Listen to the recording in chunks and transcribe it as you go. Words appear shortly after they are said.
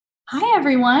Hi,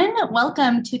 everyone.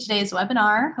 Welcome to today's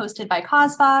webinar hosted by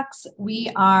CauseVox.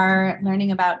 We are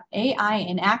learning about AI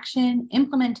in action,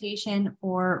 implementation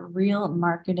for real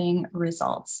marketing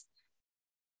results.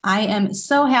 I am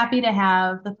so happy to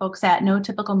have the folks at No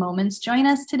Typical Moments join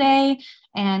us today,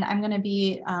 and I'm going to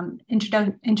be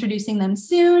introducing them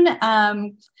soon.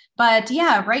 But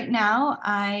yeah, right now,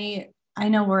 I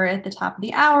know we're at the top of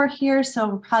the hour here, so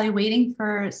we're probably waiting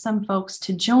for some folks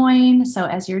to join. So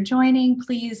as you're joining,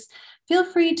 please feel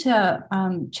free to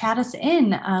chat us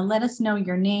in. Let us know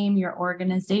your name, your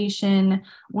organization,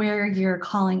 where you're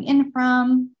calling in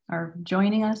from or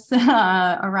joining us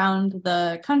around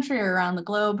the country or around the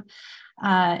globe.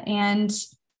 And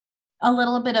a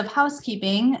little bit of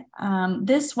housekeeping.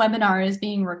 This webinar is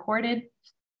being recorded.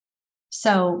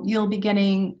 So you'll be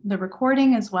getting the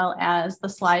recording as well as the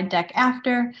slide deck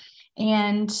after.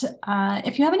 And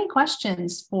if you have any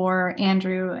questions for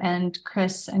Andrew and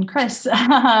Chris, Andrew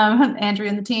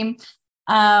and the team,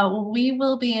 we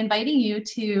will be inviting you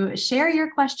to share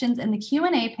your questions in the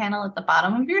Q&A panel at the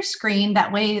bottom of your screen.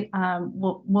 That way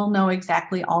we'll know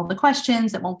exactly all the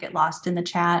questions. It won't get lost in the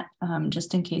chat,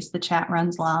 just in case the chat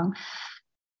runs long.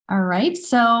 All right,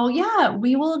 so yeah,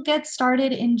 we will get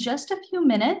started in just a few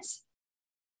minutes.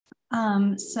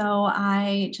 So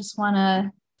I just want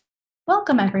to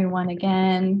welcome everyone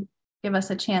again, give us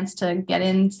a chance to get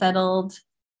in settled.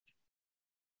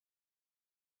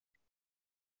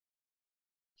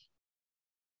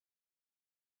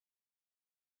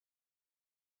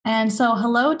 And so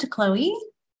hello to Chloe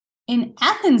in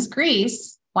Athens,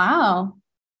 Greece. Wow.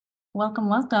 Welcome,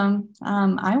 welcome.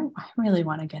 I really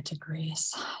want to get to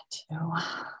Greece too.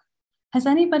 Has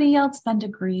anybody else been to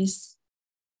Greece?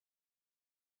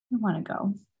 I want to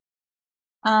go.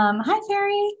 Hi,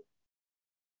 Terry.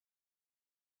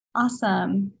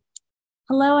 Awesome.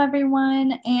 Hello,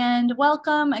 everyone, and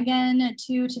welcome again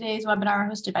to today's webinar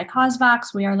hosted by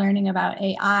CauseVox. We are learning about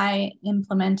AI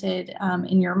implemented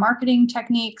in your marketing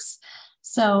techniques.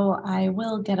 So I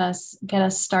will get us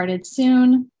started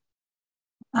soon.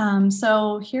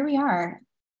 So here we are.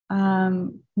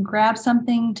 Grab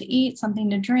something to eat, something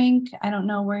to drink. I don't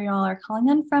know where y'all are calling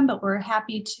in from, but we're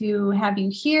happy to have you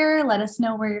here. Let us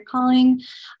know where you're calling.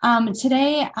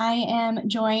 Today, I am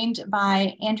joined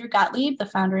by Andrew Gottlieb, the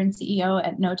founder and CEO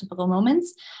at No Typical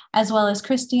Moments, as well as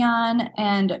Christian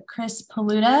and Chris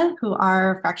Paluda, who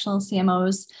are fractional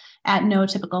CMOs at No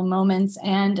Typical Moments,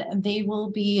 and they will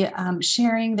be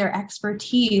sharing their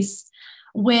expertise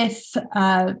with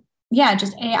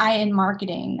just AI in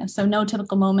marketing. So No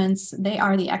Typical Moments, they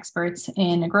are the experts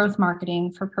in growth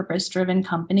marketing for purpose-driven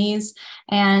companies.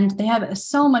 And they have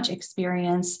so much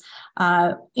experience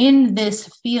in this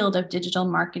field of digital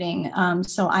marketing.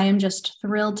 So I am just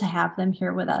thrilled to have them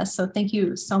here with us. So thank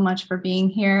you so much for being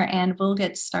here, and we'll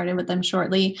get started with them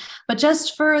shortly. But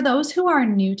just for those who are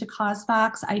new to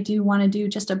CauseVox, I do want to do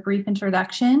just a brief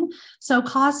introduction. So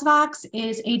CauseVox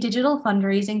is a digital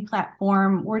fundraising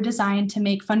platform. We're designed to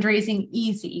make fundraising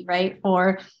easy, right?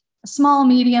 For small,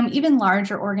 medium, even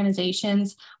larger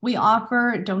organizations. We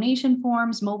offer donation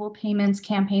forms, mobile payments,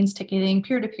 campaigns, ticketing,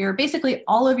 peer-to-peer, basically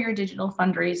all of your digital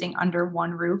fundraising under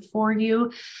one roof for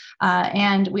you.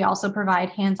 And we also provide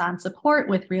hands-on support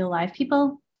with real live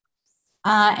people.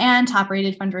 And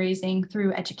top-rated fundraising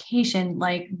through education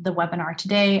like the webinar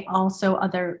today, also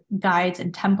other guides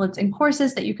and templates and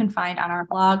courses that you can find on our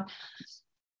blog.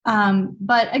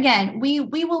 But again, we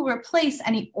will replace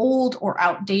any old or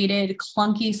outdated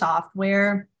clunky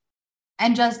software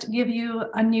and just give you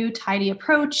a new tidy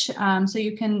approach so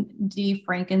you can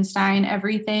de-Frankenstein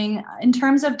everything. In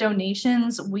terms of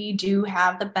donations, we do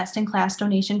have the best-in-class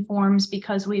donation forms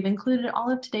because we've included all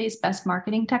of today's best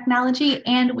marketing technology,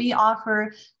 and we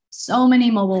offer so many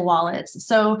mobile wallets.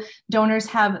 So donors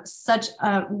have such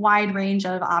a wide range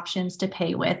of options to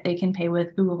pay with. They can pay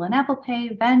with Google and Apple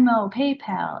Pay, Venmo,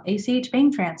 PayPal, ACH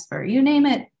bank transfer, you name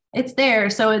it, it's there.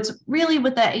 So it's really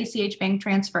with the ACH bank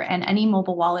transfer and any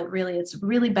mobile wallet, really, it's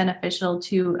really beneficial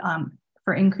to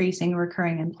for increasing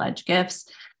recurring and pledge gifts.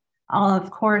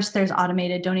 Of course, there's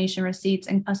automated donation receipts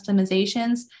and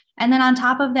customizations. And then on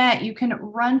top of that, you can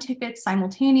run tickets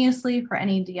simultaneously for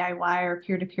any DIY or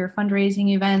peer-to-peer fundraising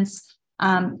events.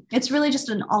 It's really just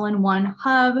an all-in-one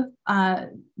hub,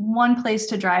 one place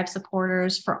to drive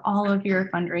supporters for all of your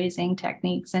fundraising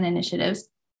techniques and initiatives.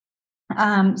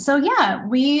 So yeah,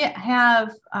 we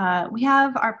have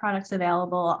our products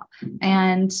available,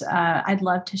 and I'd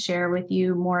love to share with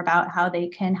you more about how they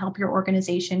can help your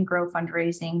organization grow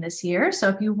fundraising this year. So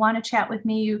if you want to chat with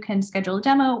me, you can schedule a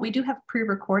demo. We do have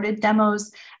pre-recorded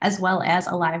demos as well as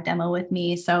a live demo with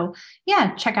me. So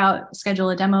yeah, check out schedule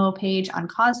a demo page on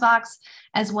CauseVox,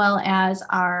 as well as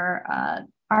our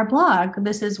blog.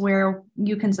 This is where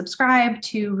you can subscribe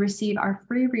to receive our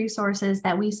free resources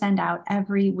that we send out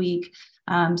every week.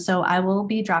 So I will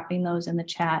be dropping those in the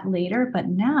chat later, but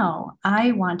now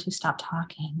I want to stop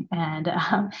talking and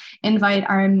invite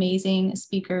our amazing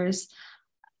speakers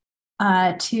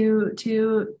to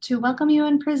welcome you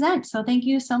and present. So thank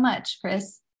you so much,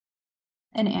 Chris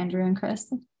and Andrew and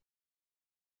Chris.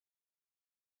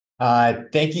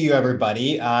 Thank you,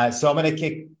 everybody. So I'm going to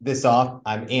kick this off.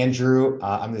 I'm Andrew.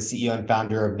 I'm the CEO and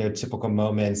founder of No Typical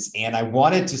Moments. And I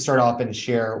wanted to start off and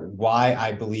share why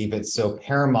I believe it's so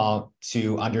paramount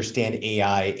to understand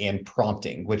AI and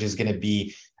prompting, which is going to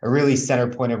be a really center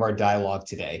point of our dialogue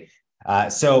today.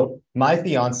 So my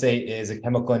fiance is a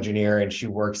chemical engineer, and she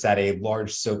works at a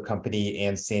large soap company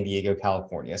in San Diego,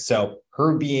 California. So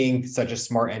her being such a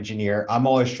smart engineer, I'm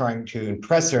always trying to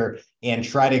impress her and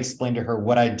try to explain to her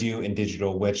what I do in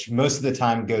digital, which most of the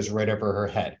time goes right over her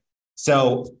head.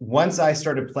 So once I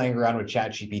started playing around with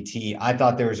ChatGPT, I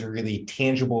thought there was a really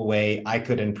tangible way I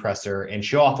could impress her and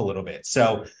show off a little bit.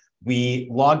 So we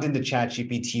logged into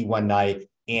ChatGPT one night,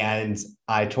 and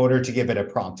I told her to give it a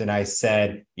prompt. And I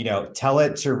said, tell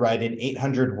it to write an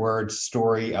 800-word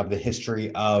story of the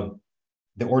history of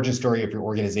the origin story of your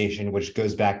organization, which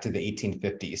goes back to the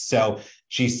 1850s. So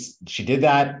she did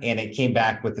that, and it came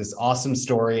back with this awesome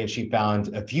story, and she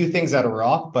found a few things that were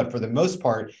off, but for the most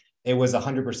part, it was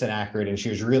 100% accurate, and she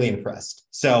was really impressed.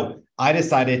 So I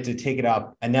decided to take it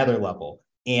up another level.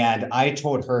 And I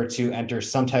told her to enter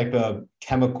some type of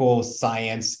chemical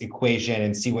science equation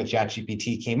and see what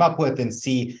ChatGPT came up with and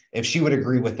see if she would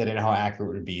agree with it and how accurate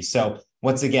it would be. So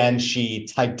once again, she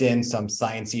typed in some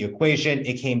sciencey equation.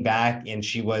 It came back, and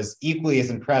she was equally as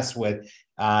impressed with,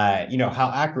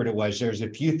 how accurate it was. There's a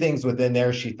few things within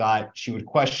there she thought she would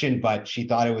question, but she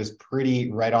thought it was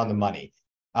pretty right on the money.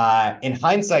 In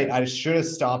hindsight, I should have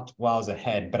stopped while I was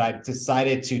ahead, but I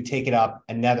decided to take it up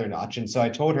another notch. And so I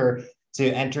told her to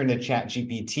enter into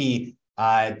ChatGPT,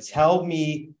 tell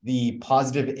me the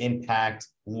positive impact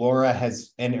Laura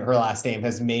has, and her last name,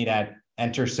 has made at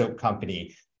Enter Soap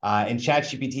Company. And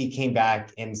ChatGPT came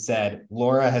back and said,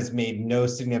 Laura has made no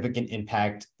significant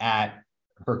impact at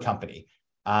her company.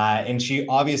 And she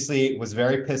obviously was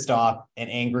very pissed off and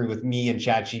angry with me and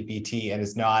ChatGPT, and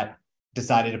has not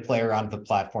decided to play around with the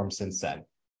platform since then.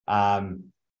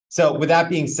 So with that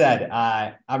being said,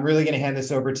 I'm really going to hand this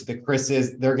over to the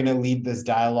Chris's. They're going to lead this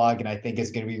dialogue, and I think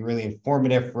it's going to be really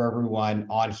informative for everyone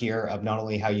on here of not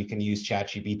only how you can use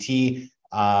ChatGPT,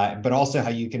 but also how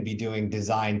you can be doing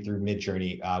design through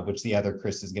Midjourney, which the other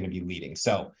Chris is going to be leading.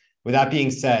 So with that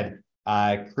being said,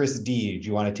 Chris D, do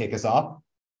you want to take us off?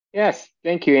 Yes,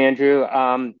 thank you, Andrew.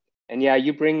 And yeah,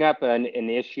 you bring up an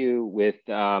issue with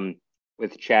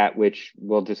chat, which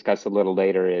we'll discuss a little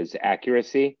later, is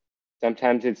accuracy.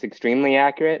 Sometimes it's extremely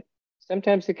accurate.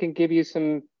 Sometimes it can give you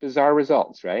some bizarre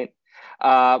results, right?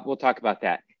 We'll talk about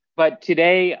that. But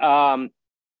today,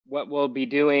 what we'll be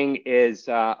doing is,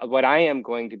 what I am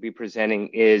going to be presenting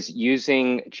is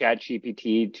using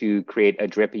ChatGPT to create a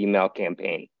drip email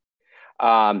campaign.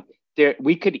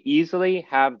 We could easily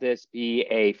have this be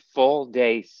a full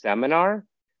day seminar,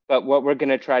 but what we're going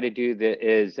to try to do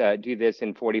is do this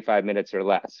in 45 minutes or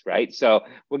less, right? So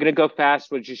we're going to go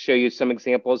fast. We'll just show you some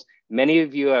examples. Many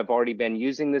of you have already been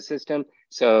using the system,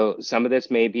 so some of this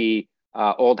may be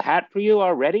old hat for you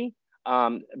already,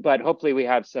 but hopefully we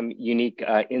have some unique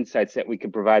insights that we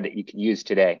can provide that you can use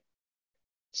today.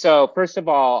 So first of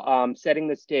all, setting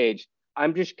the stage,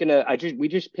 we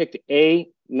just picked a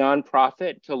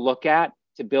nonprofit to look at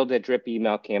to build a drip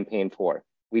email campaign for.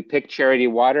 We picked Charity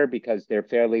Water because they're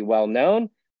fairly well known.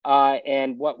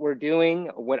 And what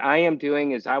I am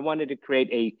doing is I wanted to create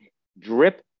a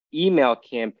drip email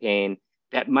campaign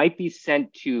that might be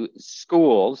sent to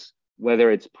schools,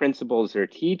 whether it's principals or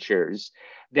teachers,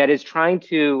 that is trying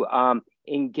to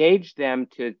engage them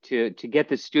to get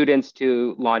the students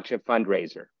to launch a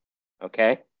fundraiser.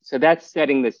 Okay, so that's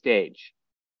setting the stage.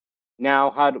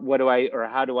 Now, how do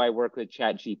I work with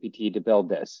ChatGPT to build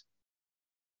this?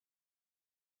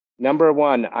 Number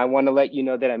one, I want to let you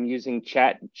know that I'm using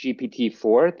ChatGPT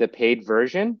 4, the paid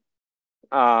version.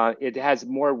 It has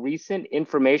more recent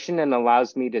information and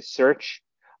allows me to search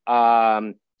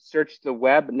the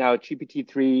web. Now, GPT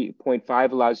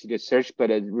 3.5 allows you to search, but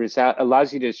it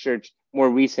allows you to search more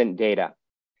recent data.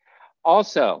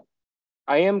 Also,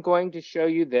 I am going to show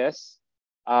you this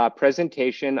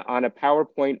presentation on a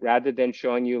PowerPoint rather than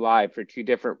showing you live for two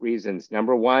different reasons.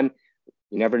 Number one,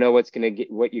 you never know what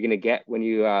you're gonna get when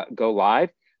you go live,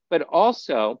 but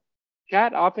also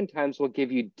chat oftentimes will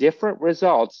give you different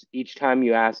results each time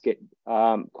you ask it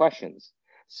questions.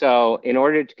 So in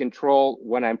order to control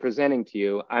what I'm presenting to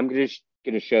you, I'm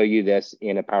gonna show you this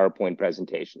in a PowerPoint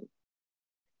presentation.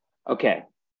 Okay,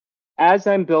 as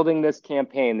I'm building this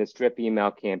campaign, this drip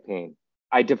email campaign,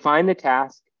 I define the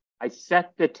task, I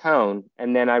set the tone,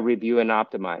 and then I review and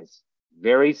optimize.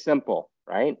 Very simple,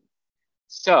 right?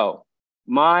 So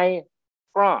my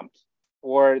prompt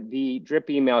for the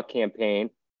drip email campaign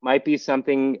might be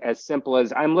something as simple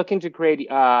as I'm looking to create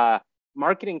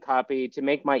marketing copy to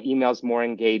make my emails more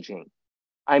engaging.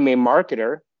 I'm a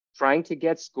marketer trying to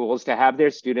get schools to have their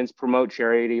students promote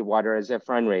charity water as a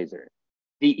fundraiser.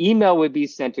 The email would be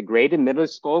sent to grade and middle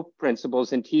school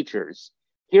principals and teachers.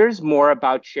 Here's more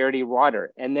about charity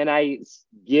water. And then I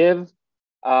give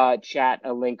chat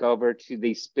a link over to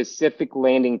the specific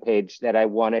landing page that I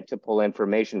wanted to pull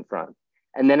information from.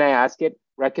 And then I ask it,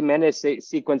 recommend a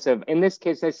sequence of, in this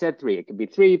case, I said 3. It could be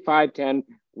 3, 5, 10,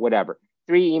 whatever.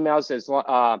 3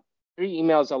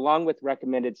 emails along with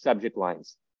recommended subject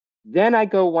lines. Then I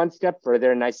go one step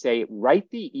further and I say, write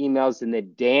the emails in the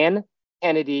Dan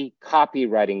Kennedy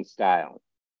copywriting style.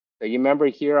 So you remember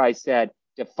here I said,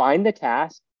 define the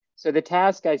task. So the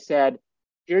task I said,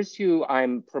 here's who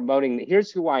I'm promoting,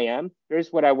 here's who I am,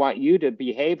 here's what I want you to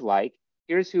behave like,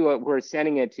 here's who we're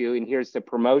sending it to, and here's the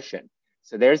promotion.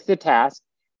 So there's the task.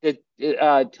 The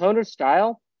tone or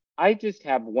style, I just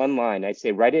have one line. I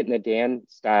say, write it in the Dan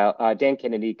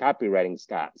Kennedy copywriting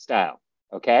style,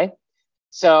 okay?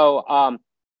 So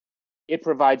it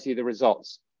provides you the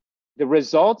results. The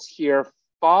results here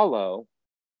follow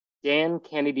Dan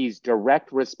Kennedy's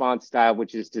direct response style,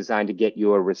 which is designed to get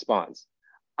you a response.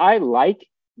 I like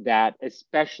that,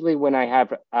 especially when I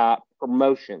have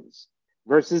promotions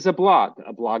versus a blog.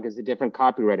 A blog is a different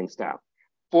copywriting style.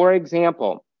 For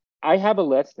example, I have a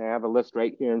list, and I have a list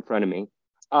right here in front of me,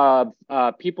 of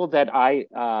people that I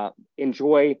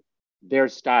enjoy their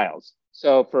styles.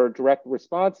 So for direct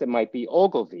response, it might be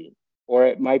Ogilvy, or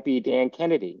it might be Dan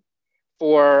Kennedy.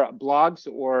 For blogs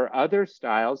or other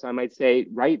styles, I might say,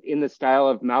 write in the style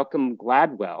of Malcolm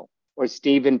Gladwell or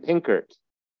Steven Pinker.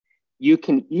 You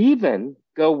can even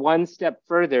go one step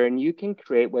further and you can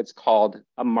create what's called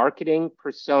a marketing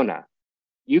persona.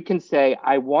 You can say,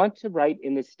 I want to write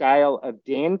in the style of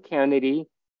Dan Kennedy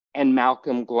and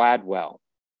Malcolm Gladwell.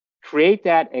 Create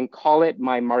that and call it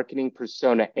my marketing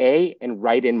persona A and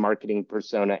write in marketing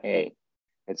persona A.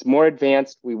 It's more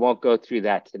advanced. We won't go through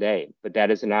that today, but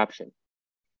that is an option.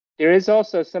 There is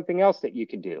also something else that you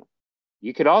could do.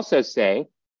 You could also say,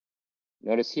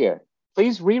 notice here,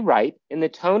 please rewrite in the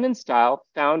tone and style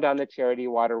found on the Charity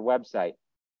Water website.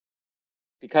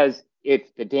 Because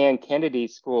if the Dan Kennedy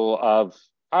School of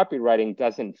Copywriting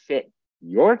doesn't fit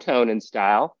your tone and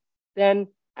style, then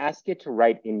ask it to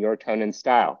write in your tone and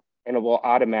style, and it will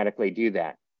automatically do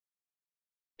that.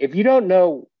 If you don't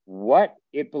know what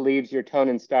it believes your tone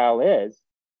and style is,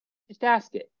 just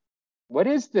ask it. What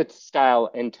is the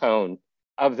style and tone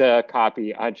of the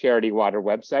copy on Charity Water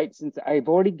website? Since I've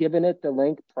already given it the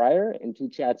link prior and 2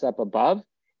 chats up above,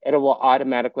 it will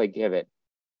automatically give it.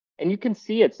 And you can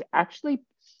see it's actually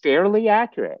fairly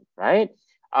accurate, right?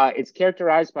 It's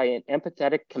characterized by an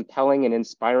empathetic, compelling, and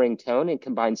inspiring tone and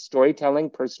combines storytelling,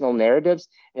 personal narratives,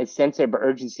 and a sense of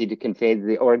urgency to convey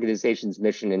the organization's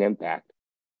mission and impact.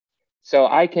 So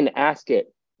I can ask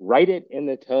it, write it in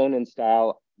the tone and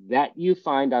style that you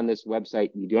find on this website.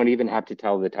 You don't even have to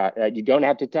tell you don't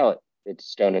have to tell it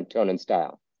it's tone and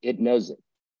style. It knows it.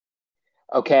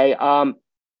 Okay.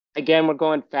 Again, we're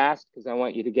going fast because I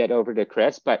want you to get over to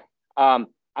Chris, but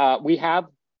we have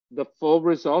the full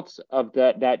results of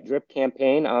that drip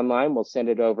campaign online. We'll send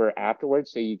it over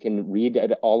afterwards so you can read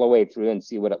it all the way through and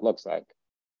see what it looks like.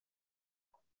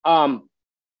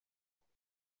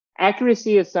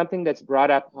 Accuracy is something that's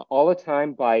brought up all the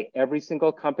time by every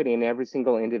single company and every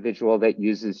single individual that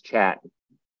uses chat.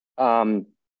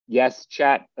 Yes,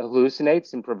 chat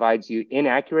hallucinates and provides you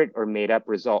inaccurate or made up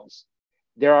results.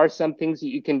 There are some things that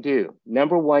you can do.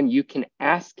 Number one, you can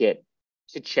ask it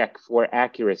to check for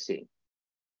accuracy.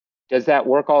 Does that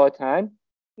work all the time?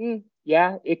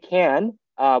 Yeah, it can.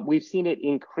 We've seen it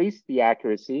increase the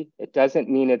accuracy. It doesn't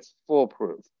mean it's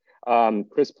foolproof.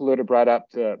 Chris Paluta brought up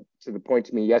to the point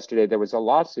to me yesterday, there was a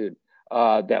lawsuit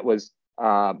that was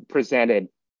presented,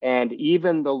 and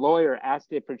even the lawyer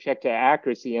asked it for check to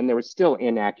accuracy, and there was still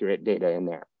inaccurate data in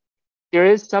there. There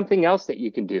is something else that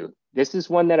you can do. This is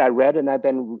one that I read and I've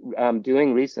been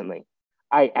doing recently.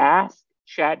 I asked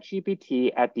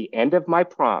ChatGPT at the end of my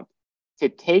prompt to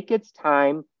take its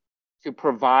time to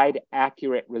provide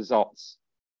accurate results.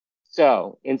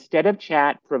 So instead of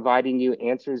chat providing you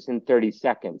answers in 30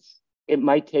 seconds, it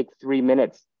might take 3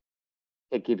 minutes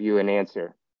to give you an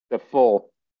answer, the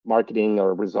full marketing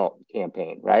or result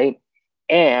campaign, right?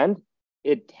 And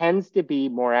it tends to be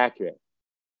more accurate.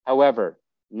 However,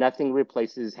 nothing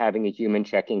replaces having a human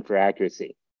checking for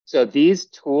accuracy. So these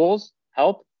tools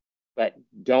help, but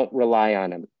don't rely on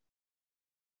them.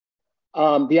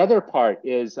 The other part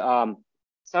is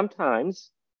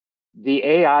sometimes the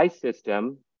AI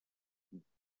system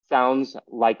sounds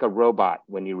like a robot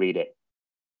when you read it.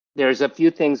 There's a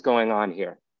few things going on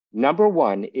here. Number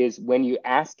one is when you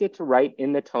ask it to write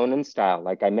in the tone and style,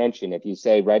 like I mentioned, if you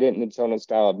say write it in the tone and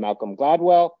style of Malcolm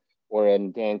Gladwell or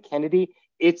in Dan Kennedy,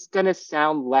 it's going to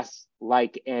sound less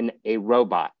like a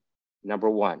robot, number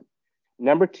one.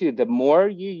 Number two, the more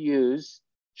you use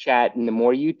chat and the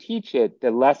more you teach it,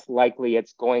 the less likely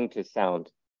it's going to sound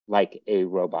like a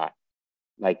robot.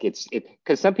 Like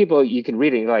because some people, you can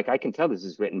read it and you're like, I can tell this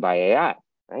is written by AI,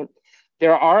 right?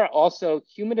 There are also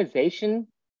humanization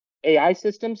AI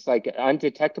systems, like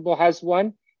Undetectable has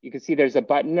one. You can see there's a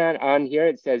button on here.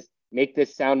 It says, make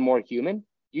this sound more human.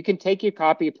 You can take your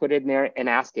copy, put it in there and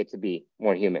ask it to be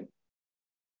more human.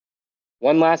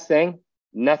 One last thing,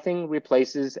 nothing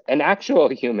replaces an actual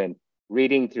human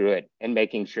reading through it and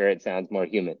making sure it sounds more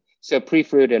human. So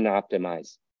pre-fruit and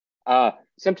optimize.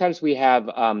 Sometimes we have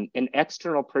an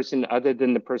external person other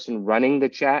than the person running the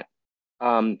chat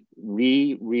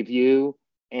review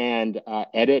and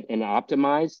edit and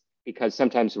optimize because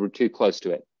sometimes we're too close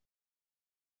to it.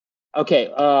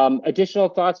 Okay, additional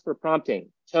thoughts for prompting.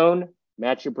 Tone,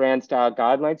 match your brand style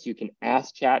guidelines. You can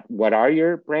ask chat, what are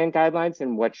your brand guidelines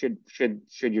and what should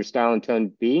your style and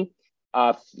tone be?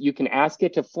 You can ask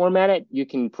it to format it. You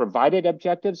can provide it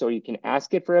objectives or you can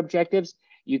ask it for objectives.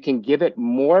 You can give it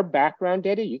more background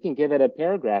data. You can give it a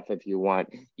paragraph if you want.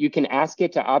 You can ask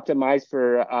it to optimize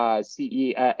for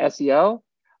SEO.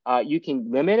 You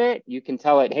can limit it. You can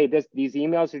tell it, hey, these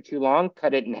emails are too long,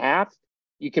 cut it in half.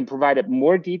 You can provide it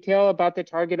more detail about the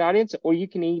target audience, or you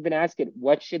can even ask it,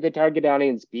 what should the target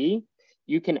audience be?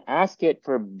 You can ask it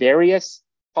for various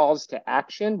calls to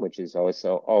action, which is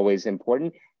also always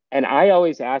important. And I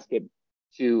always ask it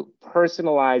to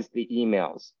personalize the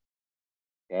emails,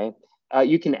 okay?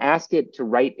 You can ask it to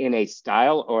write in a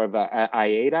style or of a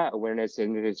IATA, awareness,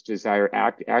 interest, desire,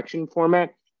 action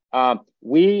format.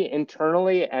 We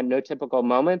internally at No Typical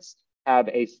Moments have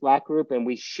a Slack group and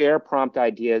we share prompt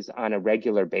ideas on a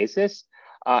regular basis.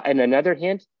 And another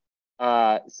hint,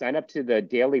 sign up to the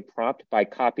daily prompt by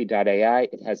copy.ai.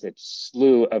 It has a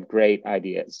slew of great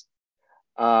ideas.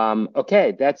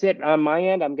 Okay, that's it on my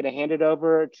end. I'm going to hand it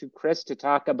over to Chris to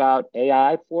talk about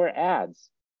AI for ads.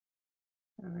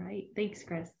 All right, thanks,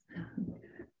 Chris.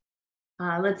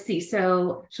 Let's see.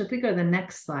 So should we go to the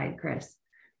next slide, Chris?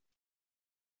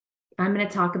 I'm going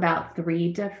to talk about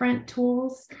 3 different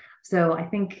tools. So I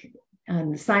think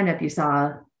on the sign up, you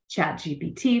saw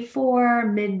ChatGPT for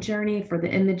Midjourney for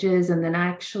the images. And then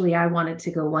actually I wanted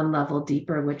to go one level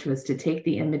deeper, which was to take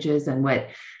the images and what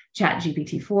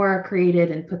ChatGPT 4 created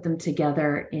and put them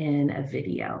together in a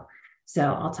video. So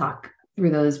I'll talk through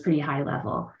those pretty high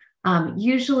level.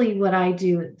 Usually what I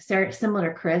do, similar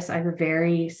to Chris, I have a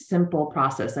very simple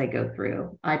process I go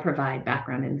through. I provide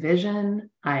background and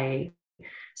vision. I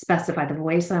specify the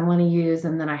voice I want to use,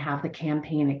 and then I have the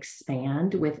campaign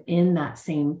expand within that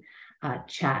same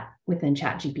chat within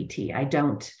ChatGPT. I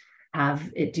don't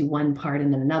have it do one part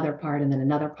and then another part and then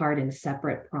another part in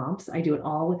separate prompts. I do it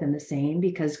all within the same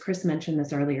because Chris mentioned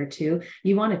this earlier too.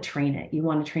 You want to train it. You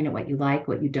want to train it what you like,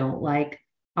 what you don't like.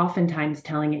 Oftentimes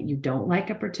telling it you don't like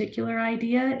a particular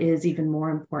idea is even more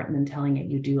important than telling it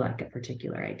you do like a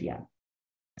particular idea.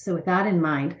 So with that in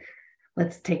mind,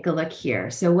 let's take a look here.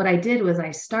 So what I did was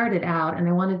I started out and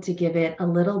I wanted to give it a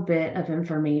little bit of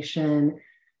information,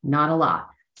 not a lot.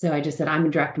 So I just said, I'm a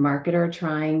direct marketer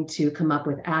trying to come up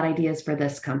with ad ideas for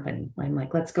this company. I'm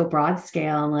like, let's go broad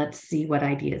scale and let's see what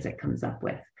ideas it comes up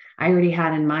with. I already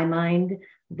had in my mind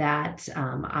that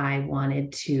I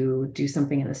wanted to do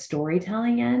something in the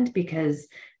storytelling end because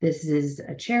this is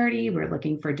a charity. We're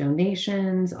looking for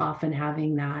donations. Often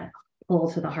having that pull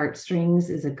to the heartstrings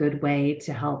is a good way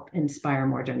to help inspire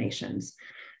more donations.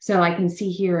 So I can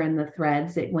see here in the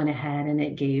threads, it went ahead and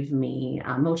it gave me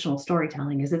emotional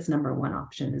storytelling as its #1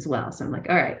 option as well. So I'm like,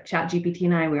 all right, ChatGPT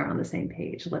and I, we are on the same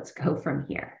page. Let's go from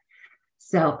here.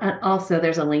 So also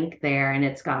there's a link there and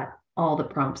it's got all the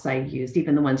prompts I used,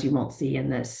 even the ones you won't see in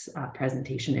this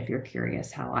presentation if you're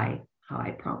curious how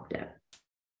I prompt it.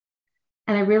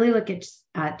 And I really look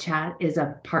at chat as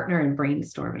a partner in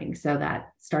brainstorming, so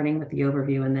that starting with the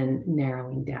overview and then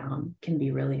narrowing down can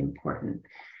be really important.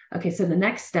 Okay, so the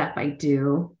next step I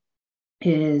do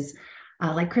is,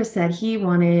 like Chris said, he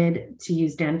wanted to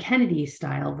use Dan Kennedy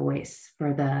style voice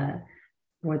for the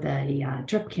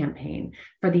drip campaign.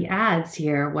 For the ads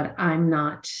here, what I'm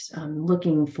not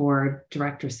looking for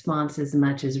direct response as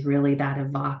much as really that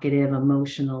evocative,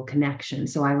 emotional connection.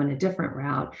 So I went a different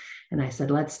route, and I said,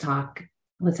 let's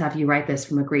have you write this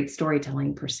from a great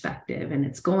storytelling perspective. And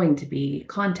it's going to be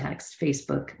context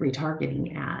Facebook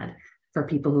retargeting ad for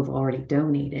people who've already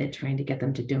donated, trying to get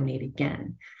them to donate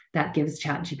again. That gives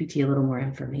ChatGPT a little more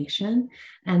information.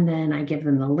 And then I give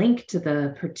them the link to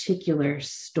the particular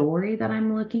story that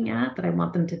I'm looking at that I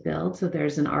want them to build. So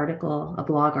there's an article, a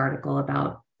blog article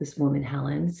about this woman,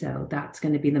 Helen. So that's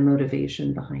going to be the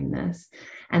motivation behind this.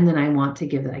 And then I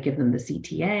give them the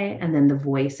CTA and then the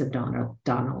voice of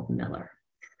Donald Miller.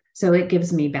 So it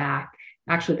gives me back,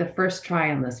 actually the first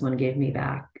try on this one gave me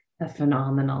back a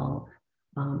phenomenal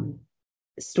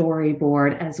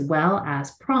storyboard, as well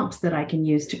as prompts that I can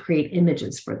use to create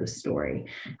images for the story.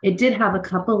 It did have a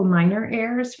couple minor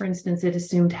errors. For instance, it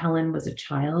assumed Helen was a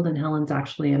child, and Helen's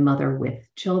actually a mother with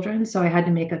children. So I had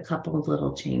to make a couple of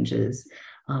little changes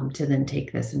to then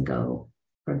take this and go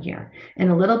from here. In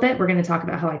a little bit, we're going to talk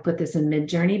about how I put this in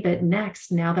Midjourney. But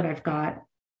next, now that I've got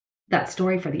that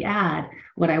story for the ad,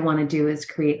 what I want to do is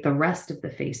create the rest of the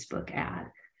Facebook ad.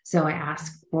 So I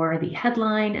ask for the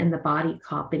headline and the body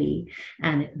copy,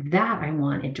 and that I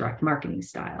want in direct marketing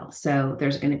style. So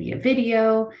there's going to be a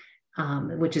video,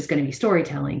 which is going to be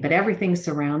storytelling, but everything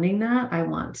surrounding that, I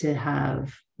want to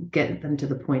get them to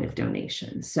the point of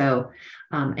donation. So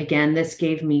again, this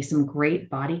gave me some great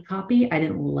body copy. I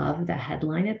didn't love the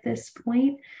headline at this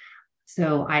point.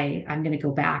 So I'm going to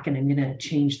go back and I'm going to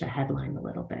change the headline a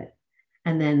little bit.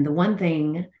 And then the one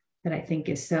thing that I think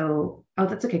is oh,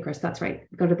 that's okay, Chris, that's right.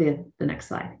 Go to the next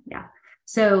slide. Yeah.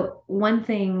 So one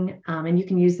thing, and you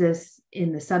can use this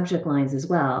in the subject lines as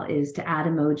well, is to add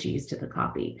emojis to the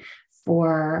copy.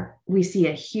 We see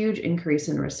a huge increase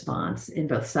in response in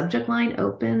both subject line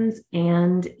opens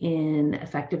and in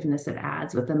effectiveness of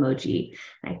ads with emoji.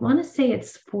 I want to say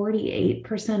it's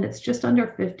 48%. It's just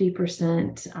under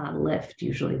 50% lift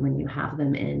usually when you have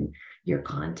them in your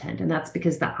content. And that's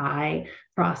because the eye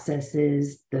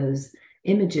processes those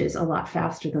images a lot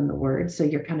faster than the words. So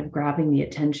you're kind of grabbing the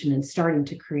attention and starting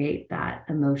to create that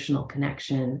emotional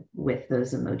connection with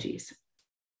those emojis.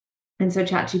 And so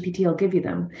ChatGPT will give you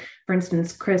them. For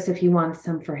instance, Chris, if he wants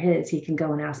some for his, he can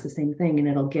go and ask the same thing, and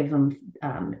it'll give them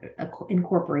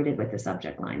incorporated with the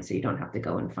subject line. So you don't have to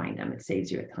go and find them. It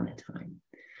saves you a ton of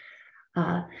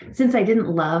time. Since I didn't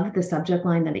love the subject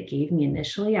line that it gave me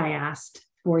initially, I asked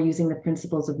for using the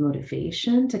principles of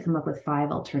motivation to come up with 5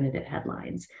 alternative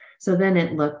headlines. So then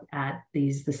it looked at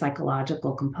the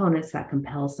psychological components that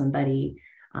compel somebody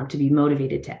to be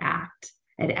motivated to act.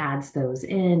 It adds those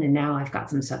in, and now I've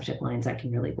got some subject lines I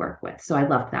can really work with. So I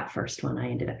loved that first one. I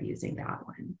ended up using that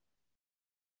one.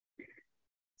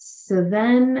 So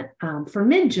then for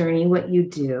Midjourney, what you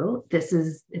do,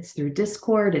 it's through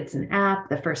Discord, it's an app,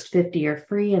 the first 50 are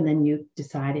free, and then you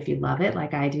decide if you love it.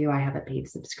 Like I do, I have a paid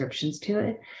subscriptions to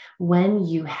it. When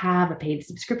you have a paid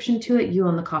subscription to it, you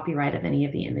own the copyright of any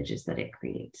of the images that it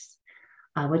creates.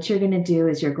 What you're going to do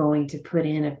is you're going to put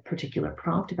in a particular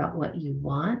prompt about what you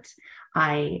want.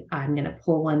 I'm going to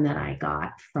pull one that I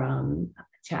got from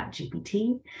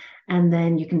ChatGPT, and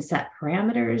then you can set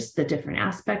parameters, the different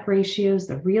aspect ratios,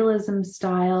 the realism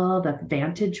style, the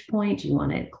vantage point. Do you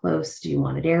want it close? Do you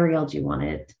want it aerial? Do you want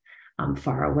it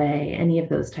far away? Any of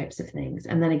those types of things.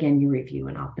 And then again, you review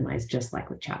and optimize just like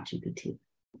with ChatGPT.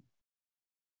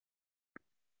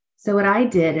 So what I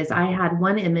did is I had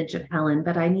one image of Helen,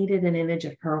 but I needed an image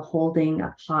of her holding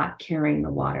a pot carrying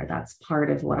the water. That's part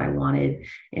of what I wanted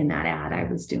in that ad I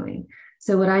was doing.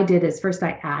 So what I did is first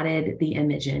I added the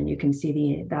image in. You can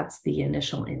see that's the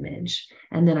initial image.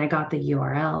 And then I got the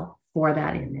URL for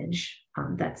that image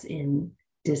that's in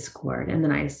Discord. And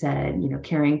then I said,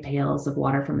 carrying pails of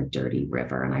water from a dirty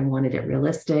river. And I wanted it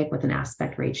realistic with an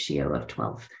aspect ratio of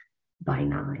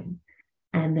 12:9.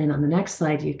 And then on the next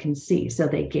slide, you can see, so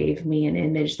they gave me an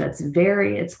image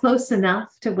it's close enough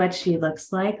to what she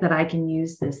looks like that I can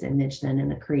use this image then in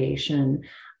the creation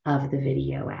of the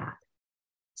video ad.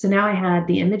 So now I had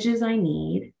the images I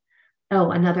need.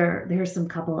 Oh, there's some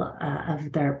couple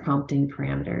of their prompting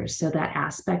parameters. So that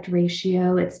aspect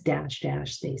ratio, it's --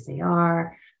 space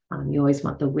AR. You always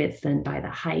want the width and by the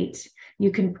height.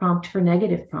 You can prompt for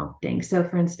negative prompting. So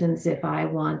for instance, if I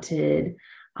wanted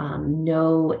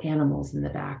no animals in the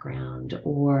background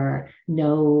or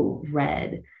no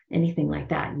red, anything like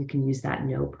that, you can use that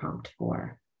no prompt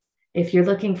for. If you're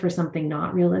looking for something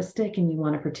not realistic and you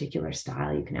want a particular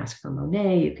style, you can ask for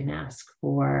Monet, you can ask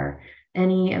for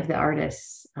any of the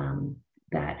artists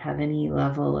that have any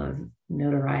level of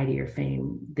notoriety or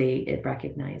fame, it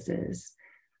recognizes.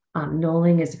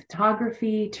 Knolling is a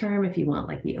photography term if you want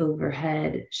like the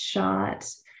overhead shot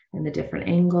and the different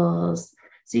angles.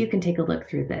 So you can take a look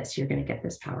through this. You're going to get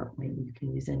this PowerPoint. You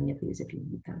can use any of these if you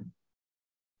need them.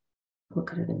 We'll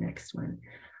go to the next one.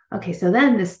 Okay, so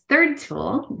then this third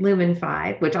tool, Lumen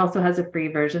 5, which also has a free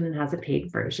version and has a paid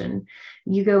version,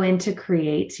 you go in to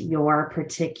create your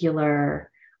particular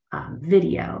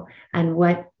video. And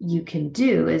what you can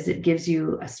do is it gives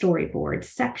you a storyboard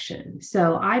section.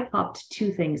 So I popped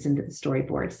two things into the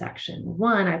storyboard section.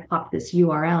 One, I popped this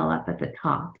URL up at the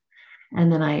top,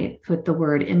 and then I put the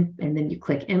word in, and then you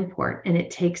click import, and it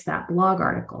takes that blog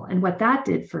article. And what that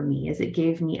did for me is it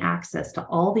gave me access to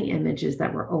all the images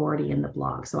that were already in the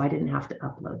blog, so I didn't have to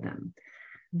upload them.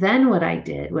 Then what I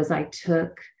did was I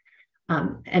took,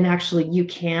 and actually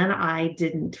I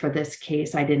didn't, for this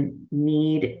case, I didn't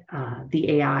need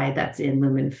the AI that's in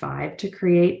Lumen 5 to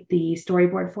create the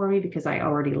storyboard for me because I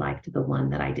already liked the one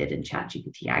that I did in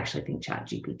ChatGPT. I actually think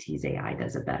ChatGPT's AI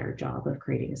does a better job of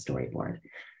creating a storyboard.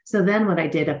 So then what I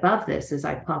did above this is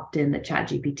I popped in the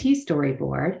ChatGPT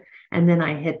storyboard, and then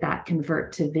I hit that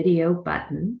convert to video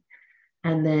button,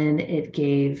 and then it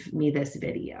gave me this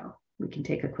video. We can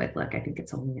take a quick look. I think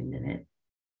it's only a minute.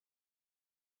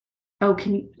 Oh,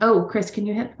 Chris, can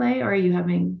you hit play, or are you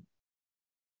having?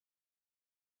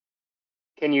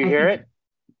 Can you hear it?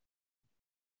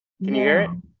 Can you hear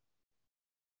it?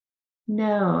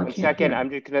 No, I can't.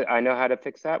 1 second, I know how to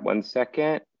fix that. 1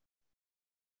 second.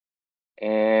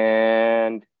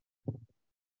 And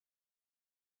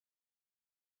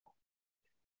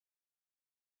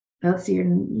let's see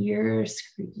your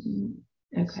screen.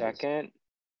 Okay. 1 second.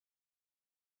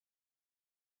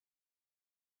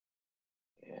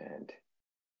 And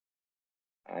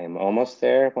I'm almost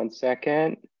there. 1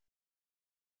 second.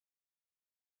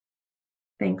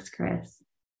 Thanks, Chris.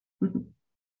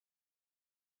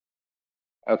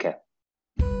 Okay.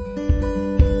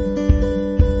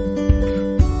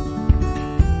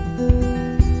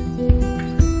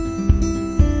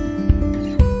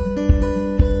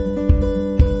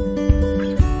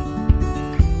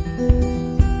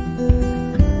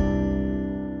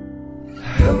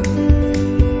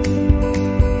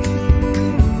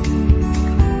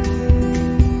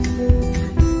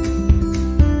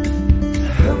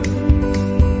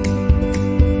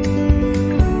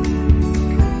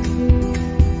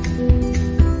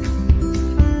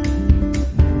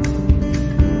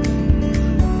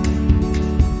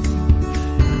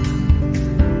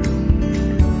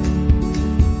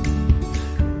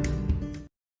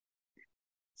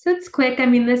 So it's quick. I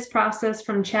mean, this process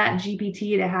from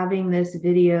ChatGPT to having this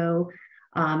video,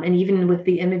 and even with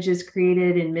the images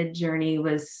created in Midjourney,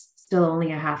 was still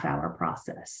only a half-hour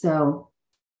process. So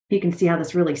you can see how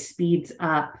this really speeds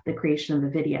up the creation of the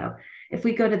video. If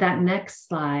we go to that next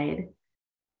slide,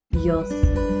 you'll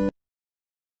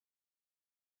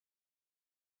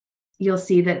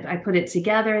see that I put it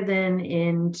together then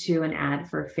into an ad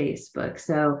for Facebook.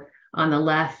 So on the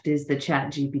left is the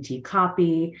ChatGPT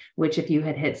copy, which if you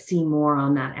had hit see more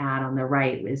on that ad on the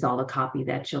right is all the copy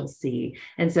that you'll see.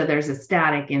 And so there's a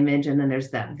static image, and then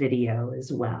there's that video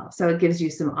as well. So it gives you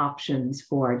some options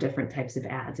for different types of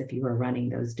ads if you were running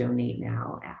those Donate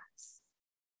Now ads.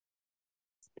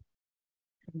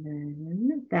 And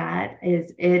then that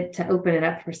is it to open it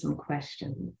up for some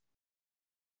questions.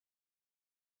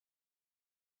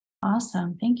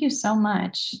 Awesome. Thank you so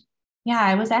much. Yeah,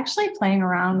 I was actually playing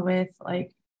around with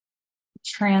like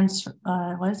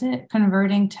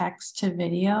converting text to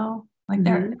video. Like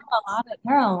there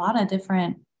are a lot of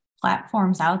different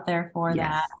platforms out there for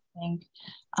that, I think.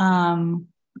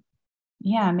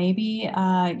 Yeah, maybe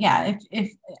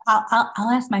if I'll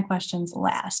ask my questions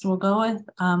last. We'll go with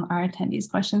our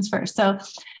attendees' questions first. So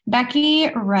Becky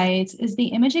writes, is the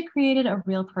image it created a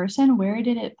real person? Where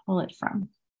did it pull it from?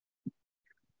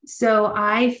 So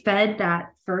I fed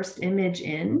that first image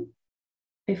in.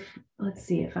 Let's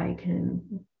see if I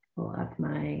can pull up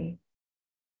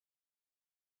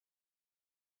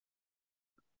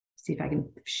see if I can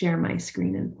share my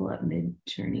screen and pull up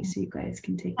Midjourney so you guys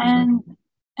can take a look.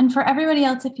 And for everybody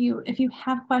else, if you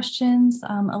have questions,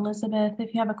 Elizabeth,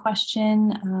 if you have a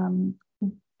question,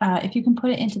 if you can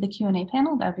put it into the Q&A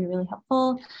panel, that'd be really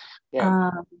helpful. Yeah.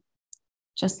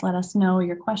 Just let us know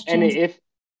your questions. And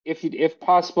if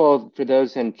possible, for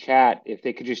those in chat, if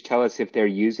they could just tell us if they're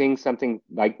using something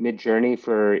like Midjourney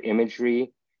for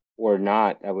imagery, or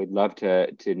not? I would love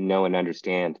to know and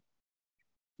understand.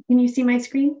 Can you see my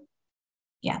screen?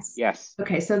 Yes. Yes.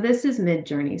 Okay, so this is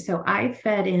Midjourney. So I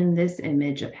fed in this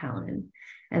image of Helen,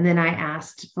 and then I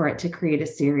asked for it to create a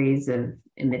series of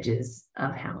images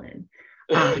of Helen.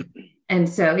 And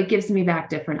so it gives me back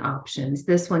different options.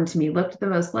 This one to me looked the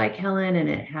most like Helen, and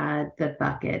it had the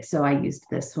bucket. So I used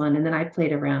this one, and then I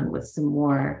played around with some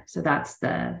more. So that's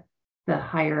the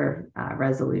higher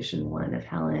resolution one of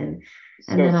Helen.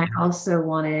 And then I also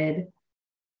wanted,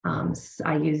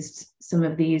 I used some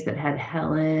of these that had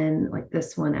Helen, like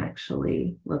this one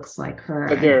actually looks like her.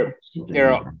 But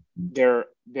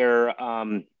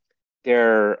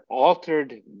they're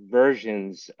altered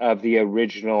versions of the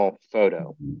original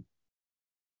photo.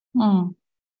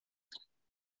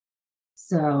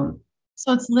 So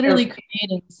it's literally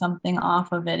creating something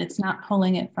off of it. It's not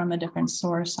pulling it from a different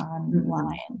source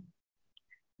online.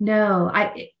 No,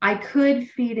 I could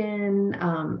feed in,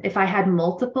 if I had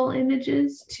multiple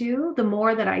images too, the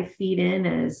more that I feed in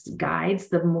as guides,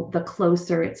 the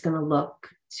closer it's going to look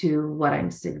to what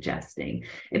I'm suggesting.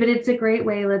 But it's a great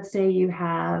way. Let's say you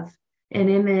have an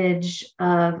image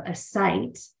of a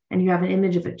site and you have an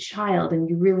image of a child and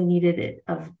you really needed it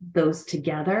of those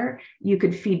together, you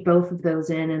could feed both of those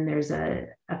in, and there's a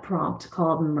prompt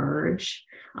called merge,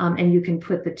 and you can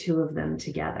put the two of them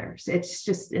together. So it's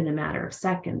just in a matter of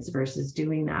seconds, versus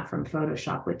doing that from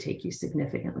Photoshop would take you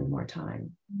significantly more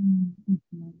time.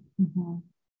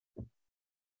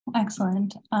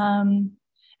 Excellent.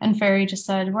 And Ferry just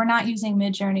said, we're not using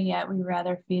Midjourney yet. We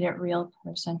rather feed it real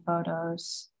person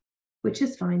photos. Which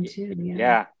is fine too.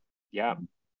 Yeah.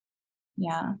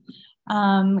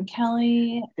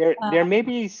 Kelly, there may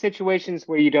be situations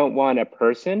where you don't want a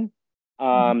person.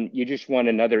 You just want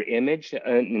another image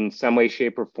in some way,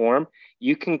 shape, or form.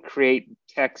 You can create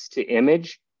text to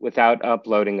image without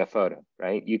uploading a photo,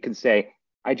 right? You can say,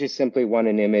 I just simply want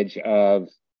an image of,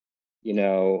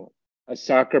 a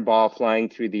soccer ball flying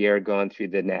through the air, going through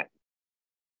the net.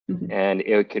 And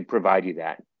it could provide you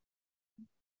that.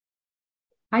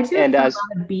 I do a lot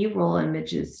of B-roll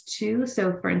images too.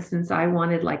 So for instance, I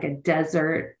wanted like a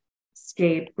desert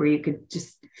scape where you could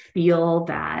just feel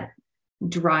that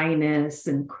dryness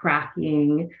and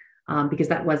cracking, because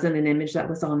that wasn't an image that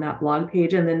was on that blog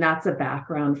page. And then that's a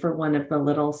background for one of the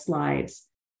little slides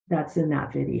that's in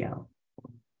that video.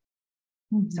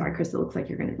 Sorry, Chris, it looks like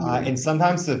you're going to. And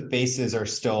sometimes the faces are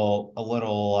still a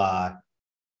little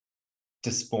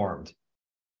disformed.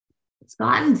 It's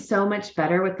gotten so much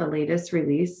better with the latest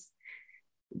release,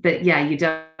 but yeah, you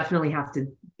definitely have to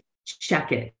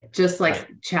check it. Just like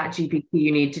ChatGPT,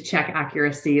 you need to check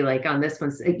accuracy. Like on this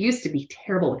one, it used to be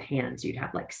terrible with hands. You'd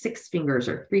have like 6 fingers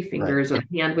or 3 fingers, or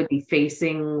the hand would be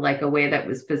facing like a way that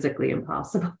was physically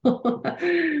impossible.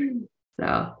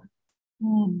 So,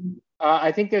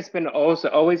 I think there's been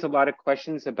always a lot of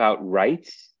questions about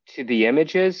rights to the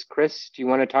images. Chris, do you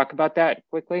want to talk about that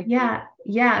quickly?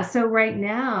 Yeah. So right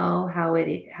now, how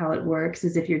it works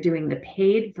is if you're doing the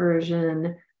paid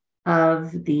version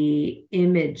of the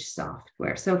image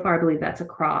software. So far, I believe that's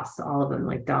across all of them,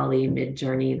 like DALL-E,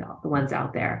 Midjourney, the ones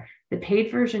out there. The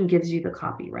paid version gives you the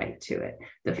copyright to it.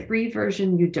 The free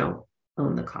version, you don't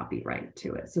own the copyright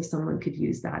to it. So someone could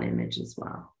use that image as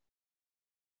well.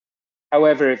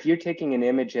 However, if you're taking an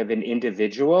image of an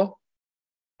individual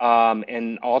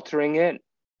and altering it,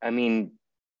 I mean,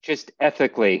 just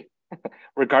ethically,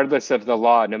 regardless of the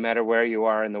law, no matter where you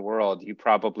are in the world, you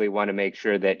probably want to make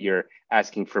sure that you're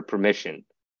asking for permission,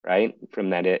 right, from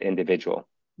that individual.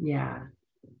 Yeah.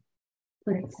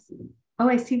 Let's see. Oh,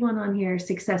 I see one on here.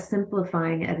 Success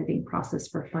simplifying editing process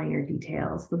for finer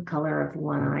details, the color of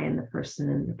one eye and the person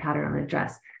and the pattern on a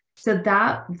dress. So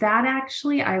that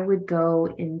actually, I would go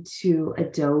into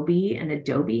Adobe, and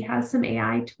Adobe has some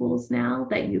AI tools now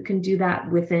that you can do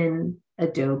that within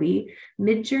Adobe.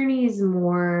 Midjourney is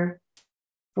more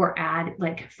for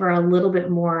for a little bit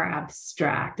more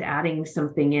abstract, adding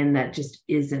something in that just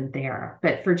isn't there.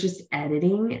 But for just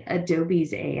editing,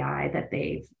 Adobe's AI that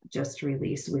they've just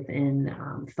released within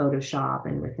Photoshop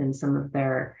and within some of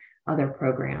their other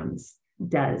programs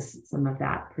does some of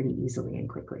that pretty easily and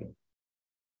quickly.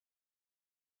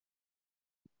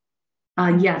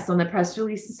 Yes, on the press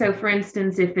release. So for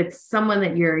instance, if it's someone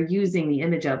that you're using the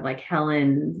image of, like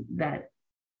Helen that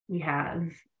we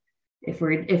have, if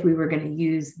we were going to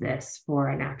use this for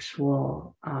an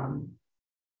actual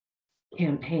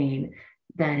campaign,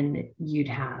 then you'd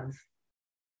have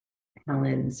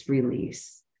Helen's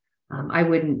release. I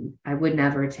would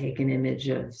never take an image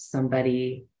of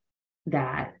somebody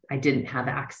that I didn't have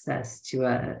access to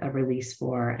a release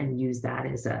for and use that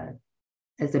as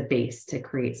a base to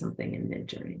create something in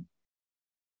Midjourney.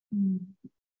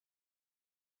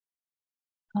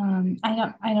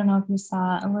 I don't know if you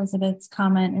saw Elizabeth's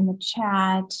comment in the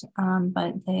chat,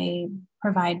 but they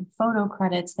provide photo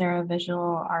credits. They're a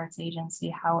visual arts agency.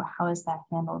 How is that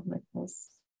handled with this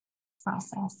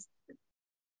process?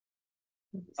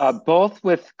 Both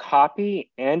with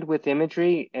copy and with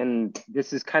imagery, and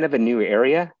this is kind of a new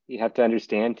area you have to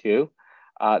understand too.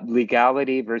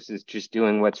 Legality versus just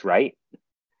doing what's right,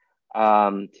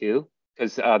 too,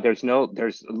 because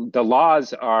the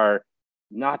laws are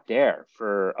not there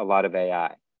for a lot of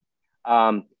AI.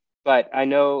 But I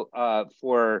know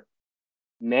for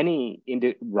many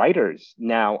writers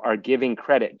now are giving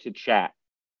credit to chat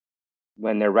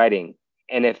when they're writing.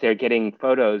 And if they're getting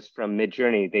photos from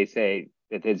Midjourney, they say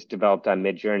that it's developed on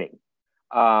Midjourney,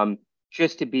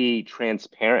 just to be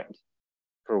transparent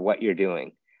for what you're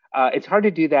doing. It's hard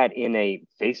to do that in a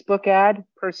Facebook ad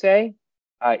per se.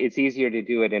 It's easier to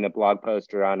do it in a blog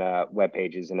post or on web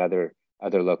pages and other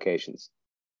locations.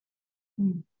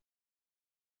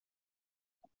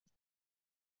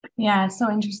 Yeah, it's so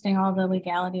interesting, all the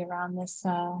legality around this.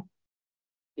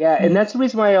 Yeah, and that's the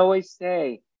reason why I always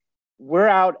say we're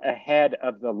out ahead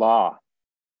of the law.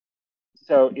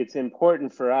 So it's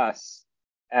important for us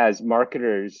as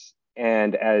marketers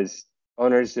and as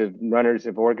runners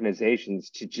of organizations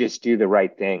to just do the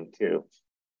right thing too.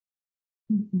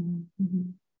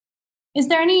 Is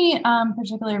there any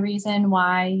particular reason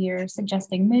why you're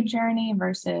suggesting Midjourney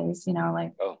versus,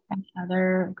 like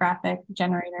another graphic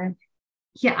generator?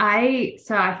 Yeah, I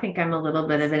think I'm a little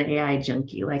bit of an AI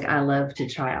junkie. Like, I love to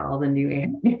try all the new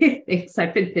AI things.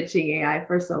 I've been pitching AI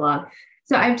for so long.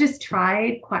 So I've just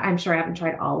tried I'm sure I haven't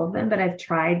tried all of them, but I've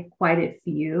tried quite a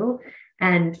few.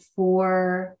 And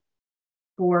for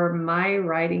my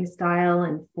writing style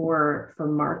and for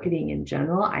marketing in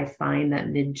general, I find that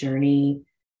Midjourney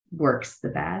works the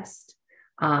best.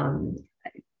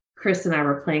 Chris and I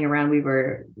were playing around. We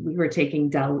were taking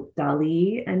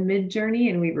DALL-E and Midjourney,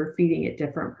 and we were feeding it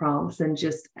different prompts. And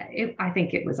I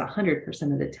think it was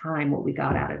 100% of the time what we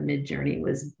got out of Midjourney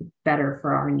was better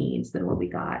for our needs than what we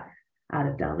got out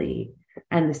of DALL-E.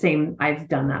 And the same, I've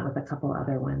done that with a couple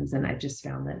other ones, and I just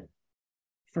found that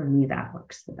for me that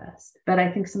works the best. But I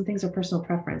think some things are personal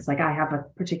preference. Like, I have a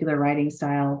particular writing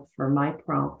style for my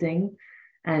prompting,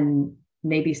 and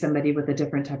maybe somebody with a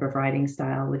different type of writing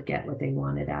style would get what they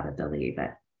wanted out of DALL-E,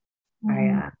 but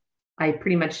I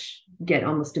pretty much get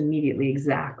almost immediately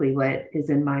exactly what is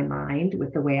in my mind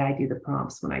with the way I do the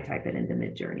prompts when I type it into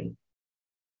Midjourney.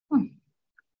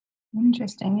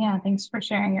 Interesting. Yeah, thanks for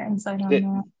sharing your insight on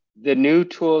that. The new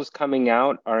tools coming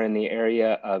out are in the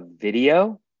area of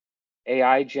video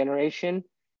AI generation.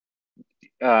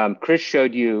 Chris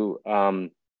showed you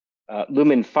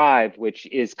Lumen 5, which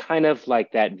is kind of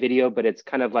like that video, but it's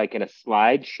kind of like in a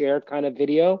slide share kind of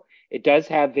video. It does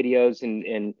have videos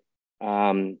and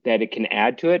that it can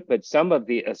add to it, but some of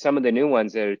the new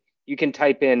ones are, you can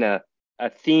type in a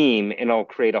theme and it'll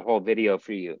create a whole video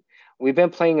for you. We've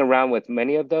been playing around with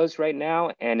many of those right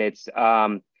now, and it's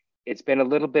been a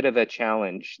little bit of a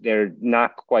challenge. They're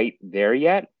not quite there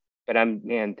yet, but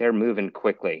they're moving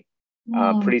quickly.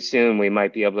 Pretty soon we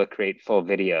might be able to create full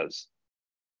videos.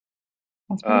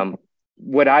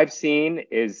 What I've seen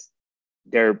is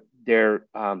they're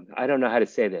I don't know how to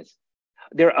say this.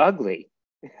 They're ugly.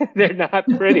 They're not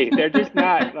pretty. They're just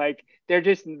not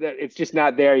it's just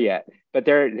not there yet, but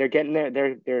they're getting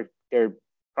there. They're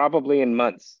probably in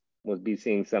months we'll be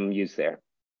seeing some use there.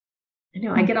 I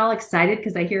know, I get all excited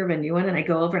because I hear of a new one and I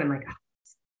go over and I'm like,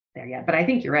 it's there yet. But I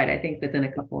think you're right. I think within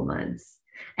a couple of months.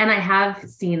 And I have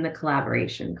seen the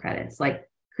collaboration credits, like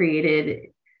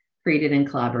created in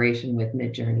collaboration with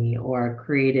Midjourney or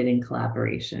created in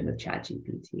collaboration with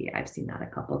ChatGPT. I've seen that a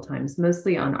couple of times,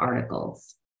 mostly on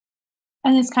articles.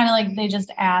 And it's kind of like they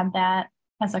just add that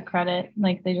as a credit,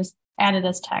 like they just add it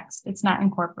as text. It's not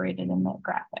incorporated in the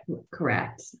graphic.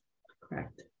 Correct.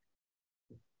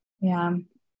 Yeah.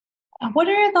 What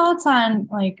are your thoughts on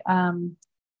like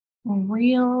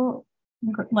real,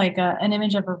 like an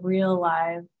image of a real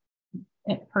live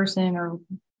person or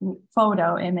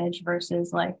photo image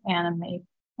versus like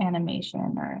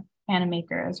animation or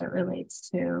animaker as it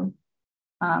relates to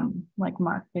like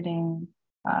marketing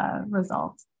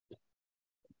results?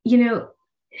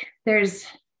 There's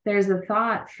a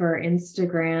thought for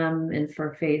Instagram and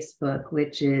for Facebook,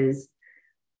 which is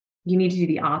you need to do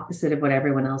the opposite of what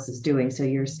everyone else is doing so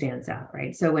yours stands out,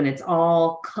 right? So when it's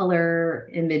all color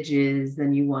images,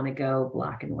 then you want to go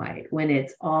black and white. When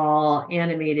it's all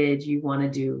animated, you want to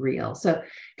do real. So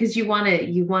because you want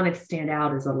to stand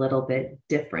out as a little bit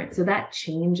different. So that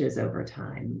changes over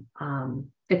time.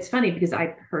 It's funny because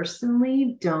I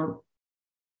personally don't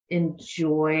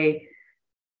enjoy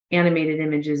animated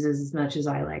images as much as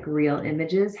I like real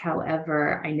images.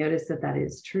 However, I noticed that that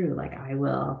is true. Like I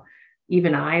will do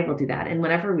that. And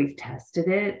whenever we've tested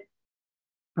it,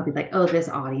 I'll be like, oh, this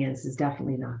audience is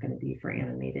definitely not going to be for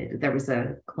animated. There was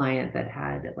a client that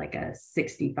had like a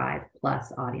 65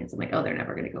 plus audience. I'm like, oh, they're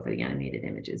never going to go for the animated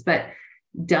images. But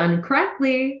done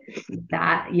correctly,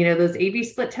 that, those A/B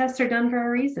split tests are done for a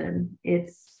reason.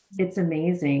 It's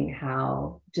amazing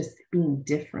how just being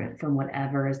different from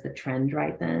whatever is the trend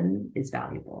right then is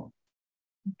valuable.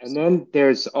 And then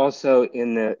there's also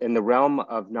in the realm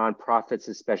of nonprofits,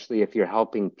 especially if you're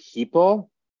helping people,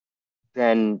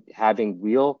 then having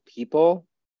real people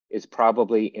is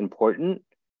probably important.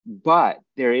 But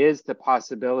there is the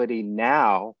possibility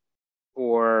now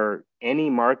for any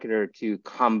marketer to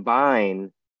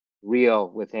combine real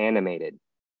with animated,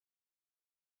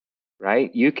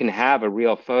 right? You can have a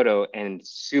real photo and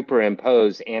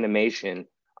superimpose animation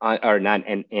on, or not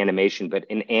an animation, but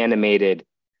an animated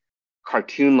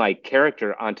cartoon-like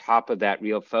character on top of that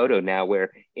real photo now,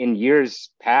 where in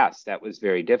years past that was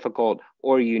very difficult,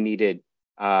 or you needed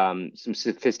some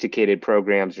sophisticated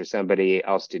programs or somebody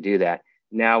else to do that.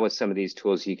 Now with some of these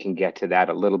tools, you can get to that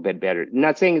a little bit better. I'm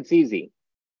not saying it's easy,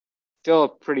 still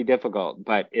pretty difficult,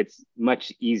 but it's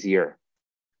much easier.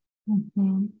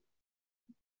 Mm-hmm.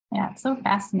 Yeah, it's so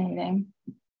fascinating.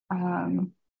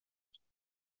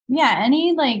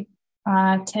 Any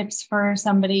tips for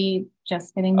somebody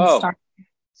just getting started?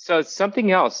 So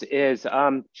something else is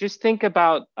just think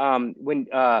about when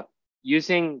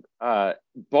using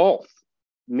both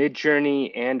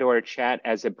Midjourney and or Chat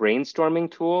as a brainstorming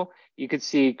tool. You could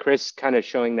see Chris kind of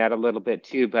showing that a little bit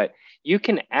too, but you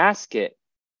can ask it,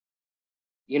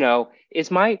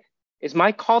 is my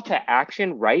call to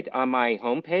action right on my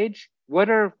homepage? What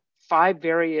are 5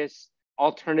 various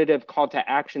alternative call to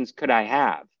actions could I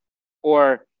have?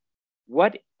 Or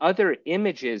what other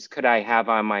images could I have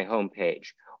on my homepage?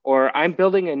 Or I'm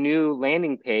building a new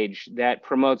landing page that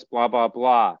promotes blah, blah,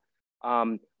 blah.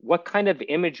 What kind of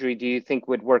imagery do you think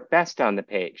would work best on the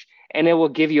page? And it will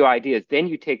give you ideas. Then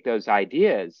you take those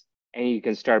ideas and you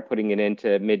can start putting it into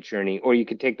Midjourney, or you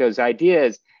could take those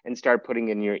ideas and start putting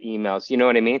in your emails. You know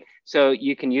what I mean? So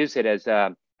you can use it as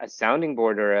a sounding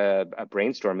board or a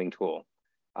brainstorming tool.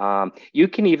 You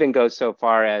can even go so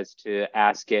far as to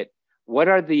ask it, what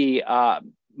are the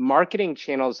marketing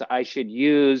channels I should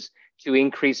use to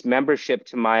increase membership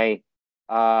to my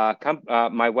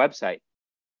my website?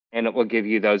 And it will give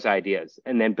you those ideas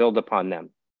and then build upon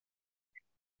them.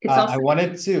 I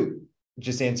wanted to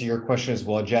just answer your question as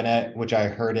well, Jenna, which I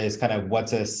heard is kind of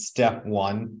what's a step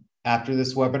one after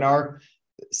this webinar.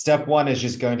 Step one is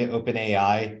just going to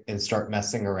OpenAI and start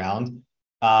messing around.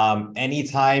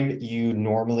 Anytime you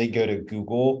normally go to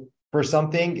Google for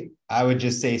something, I would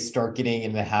just say start getting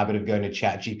in the habit of going to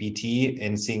ChatGPT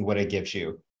and seeing what it gives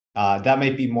you. That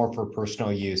might be more for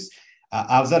personal use.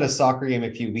 I was at a soccer game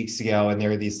a few weeks ago, and there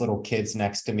were these little kids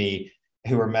next to me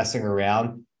who were messing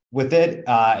around with it.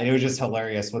 And it was just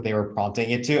hilarious what they were prompting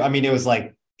it to. I mean, it was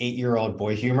like 8-year-old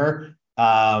boy humor.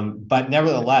 But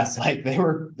nevertheless, like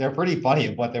they're pretty funny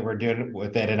at what they were doing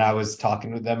with it. And I was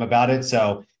talking with them about it.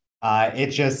 So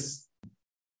it's just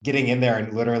getting in there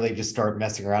and literally just start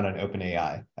messing around on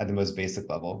OpenAI at the most basic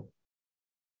level.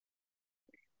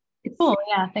 Cool.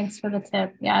 Yeah. Thanks for the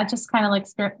tip. Yeah. Just kind of like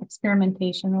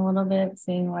experimentation a little bit,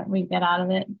 seeing what we get out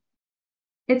of it.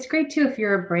 It's great too if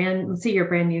you're a brand, let's say you're a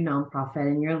brand new nonprofit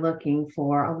and you're looking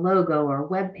for a logo or a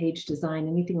web page design,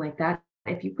 anything like that.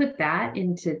 If you put that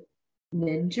into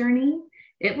Midjourney,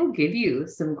 it will give you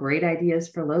some great ideas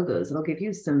for logos. It'll give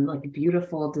you some like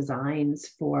beautiful designs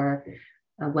for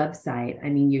a website. I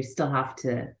mean, you still have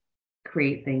to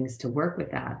create things to work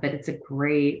with that, but it's a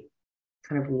great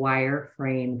kind of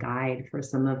wireframe guide for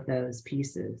some of those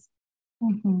pieces.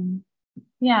 Mm-hmm.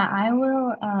 Yeah, I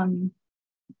will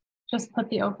just put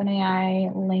the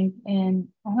OpenAI link in.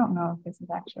 I don't know if this is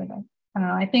actually like, I don't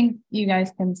know. I think you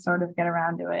guys can sort of get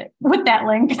around to it with that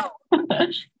link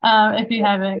if you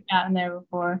haven't gotten there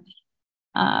before.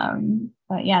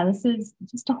 But yeah, this is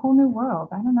just a whole new world.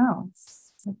 I don't know. It's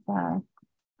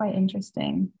quite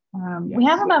interesting. Yes. We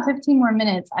have about 15 more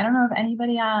minutes. I don't know if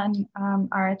anybody on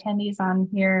our attendees on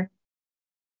here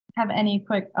have any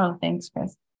quick, oh, thanks,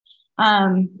 Chris.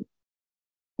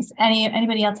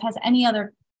 Anybody else has any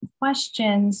other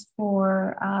questions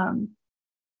for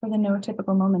the No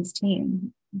Typical Moments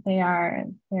team?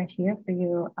 They're here for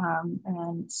you,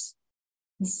 and this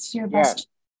is your best.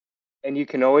 And you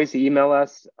can always email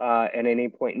us at any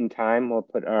point in time. We'll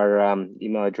put our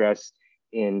email address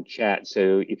in chat.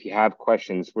 So if you have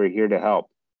questions, we're here to help.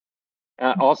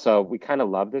 Also, we kind of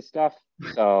love this stuff.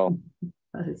 So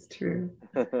that is true.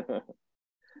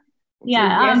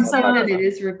 Yeah. Yes, so that it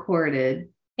is recorded.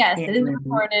 Yes, it is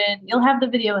recorded. You'll have the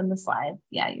video in the slides.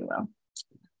 Yeah, you will.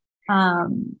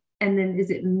 And then is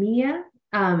it Mia?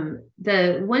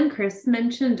 The one Chris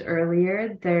mentioned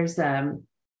earlier, there's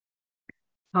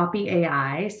Copy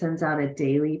AI sends out a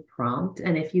daily prompt.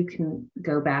 And if you can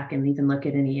go back and even look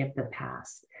at any of the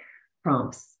past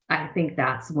prompts, I think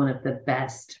that's one of the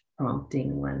best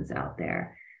prompting ones out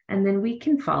there. And then we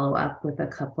can follow up with a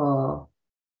couple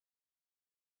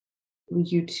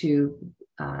YouTube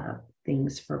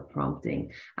things for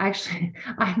prompting. Actually,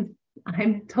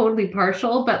 I'm totally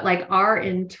partial, but like our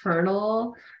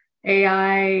internal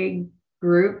AI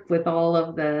group with all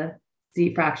of the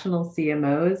fractional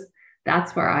CMOs,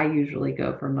 that's where I usually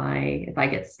go for if I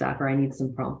get stuck or I need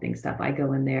some prompting stuff, I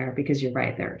go in there because you're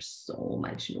right, there's so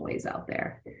much noise out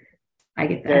there. I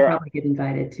probably get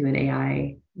invited to an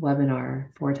AI webinar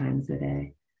 4 times a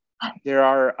day. There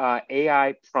are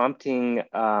AI prompting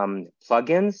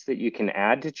plugins that you can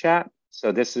add to chat.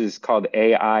 So this is called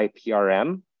AI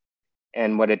PRM.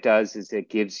 And what it does is it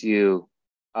gives you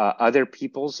other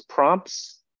people's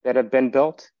prompts that have been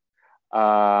built.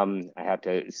 I have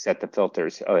to set the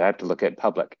filters. Oh, I have to look at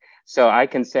public. So I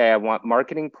can say I want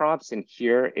marketing prompts, and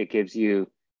here it gives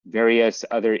you various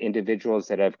other individuals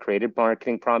that have created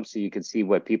marketing prompts so you can see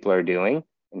what people are doing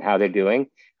and how they're doing.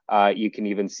 You can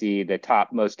even see the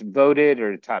top most voted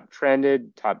or top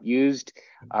trended, top used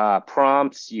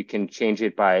prompts. You can change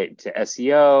it to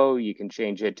SEO. You can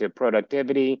change it to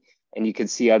productivity, and you can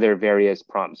see other various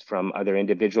prompts from other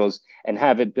individuals and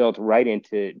have it built right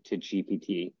into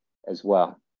GPT as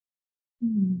well.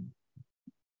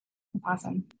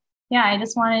 Awesome. Yeah, I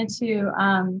just wanted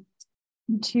to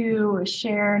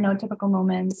share No Typical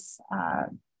Moments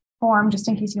form just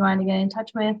in case you wanted to get in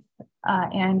touch with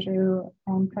Andrew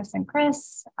and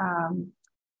Chris.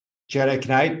 Jenna,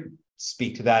 can I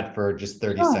speak to that for just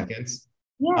 30 seconds?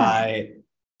 Yeah.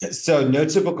 So No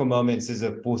Typical Moments is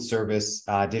a full service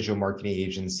digital marketing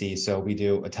agency. So we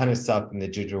do a ton of stuff in the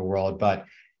digital world, but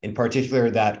in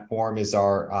particular, that form is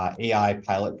our AI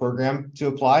pilot program to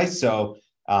apply. So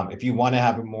if you want to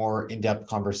have a more in-depth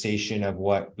conversation of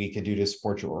what we could do to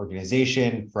support your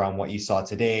organization from what you saw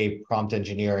today, prompt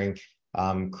engineering,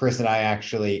 Chris and I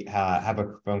actually have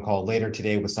a phone call later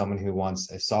today with someone who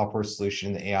wants a software solution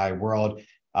in the AI world.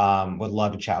 Would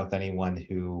love to chat with anyone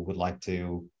who would like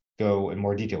to go in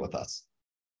more detail with us.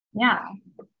 Yeah.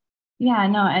 Yeah,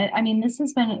 no, I mean, this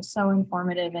has been so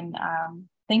informative, and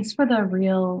thanks for the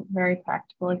real, very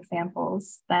practical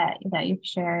examples that you've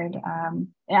shared.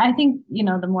 I think,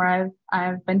 the more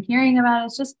I've been hearing about it,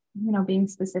 it's just, being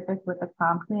specific with the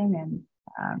prompting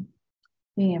and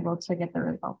being able to get the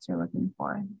results you're looking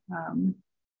for.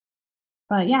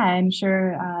 But yeah, I'm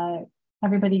sure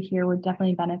everybody here would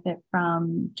definitely benefit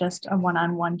from just a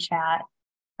one-on-one chat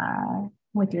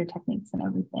with your techniques and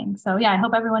everything. So yeah, I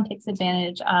hope everyone takes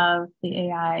advantage of the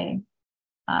AI,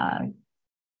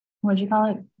 what did you call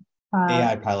it?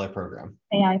 AI pilot program.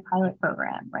 AI pilot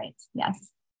program, right?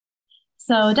 Yes.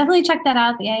 So definitely check that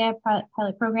out, the AI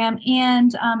pilot program.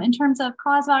 And in terms of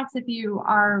CauseVox, if you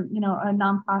are, a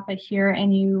nonprofit here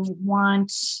and you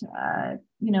want,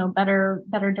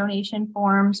 better donation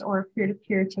forms or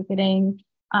peer-to-peer ticketing,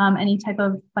 any type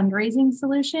of fundraising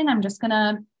solution, I'm just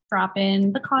gonna drop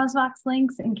in the CauseVox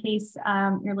links in case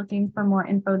you're looking for more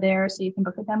info there, so you can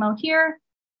book a demo here.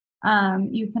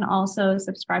 You can also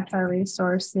subscribe to our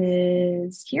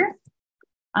resources here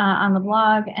on the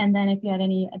blog. And then if you had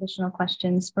any additional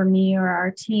questions for me or our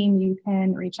team, you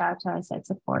can reach out to us at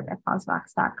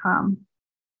support@causevox.com.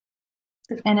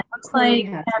 And it looks like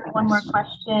I have one more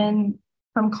question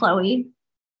from Chloe.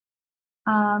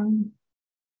 I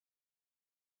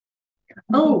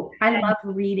love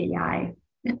Read AI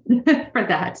for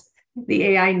that. The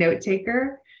AI note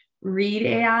taker. Read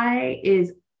AI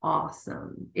is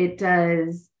awesome. It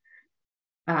does,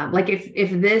 like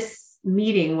if this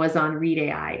meeting was on Read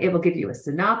AI, it will give you a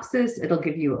synopsis. It'll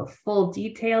give you a full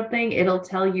detailed thing. It'll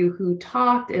tell you who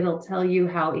talked. It'll tell you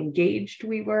how engaged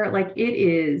we were. Like it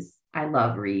is, I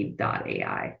love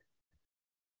read.ai.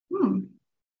 I'll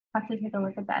have to take a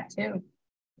look at that too.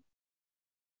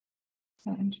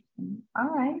 So interesting. All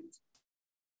right.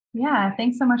 Yeah,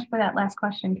 thanks so much for that last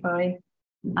question, Chloe.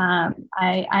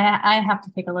 I have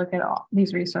to take a look at all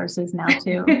these resources now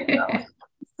too.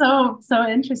 So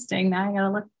interesting. Now I gotta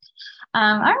look.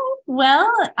 All right.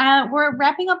 Well, we're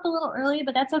wrapping up a little early,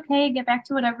 but that's okay. Get back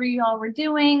to whatever you all were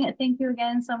doing. Thank you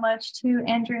again so much to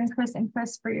Andrew and Chris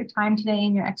for your time today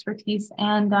and your expertise.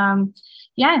 And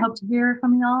I hope to hear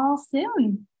from you all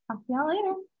soon. Talk to y'all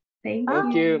later.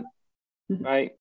 Thank you. Bye.